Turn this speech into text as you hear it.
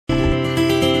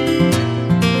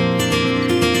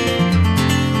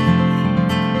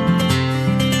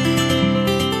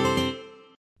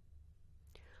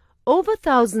For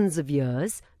thousands of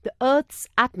years, the Earth's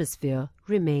atmosphere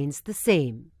remains the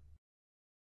same.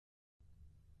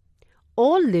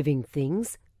 All living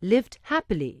things lived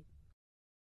happily.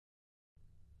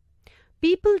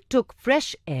 People took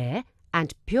fresh air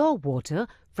and pure water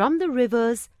from the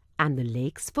rivers and the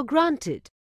lakes for granted.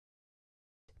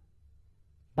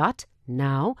 But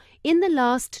now, in the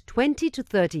last 20 to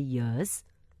 30 years,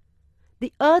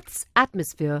 the Earth's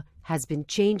atmosphere has been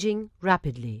changing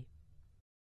rapidly.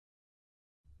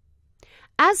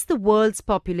 As the world's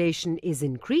population is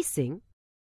increasing,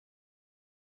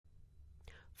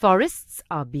 forests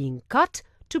are being cut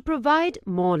to provide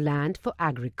more land for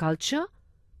agriculture,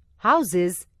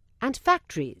 houses, and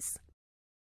factories.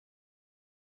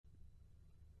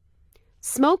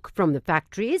 Smoke from the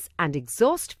factories and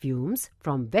exhaust fumes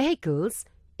from vehicles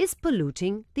is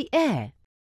polluting the air.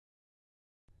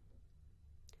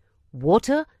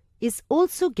 Water is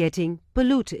also getting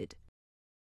polluted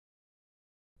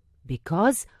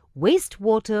because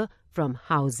wastewater from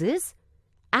houses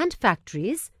and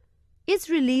factories is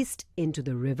released into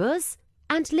the rivers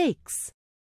and lakes.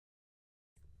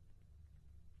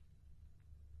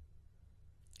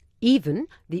 Even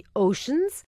the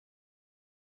oceans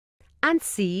and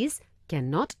seas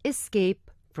cannot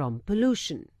escape from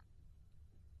pollution.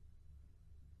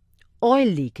 Oil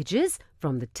leakages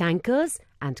from the tankers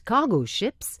and cargo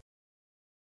ships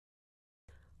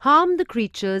harm the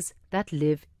creatures that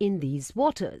live in these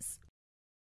waters.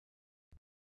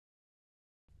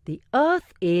 The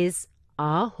Earth is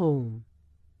our home.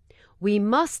 We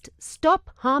must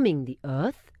stop harming the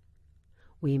Earth.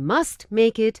 We must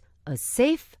make it a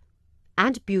safe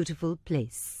and beautiful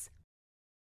place.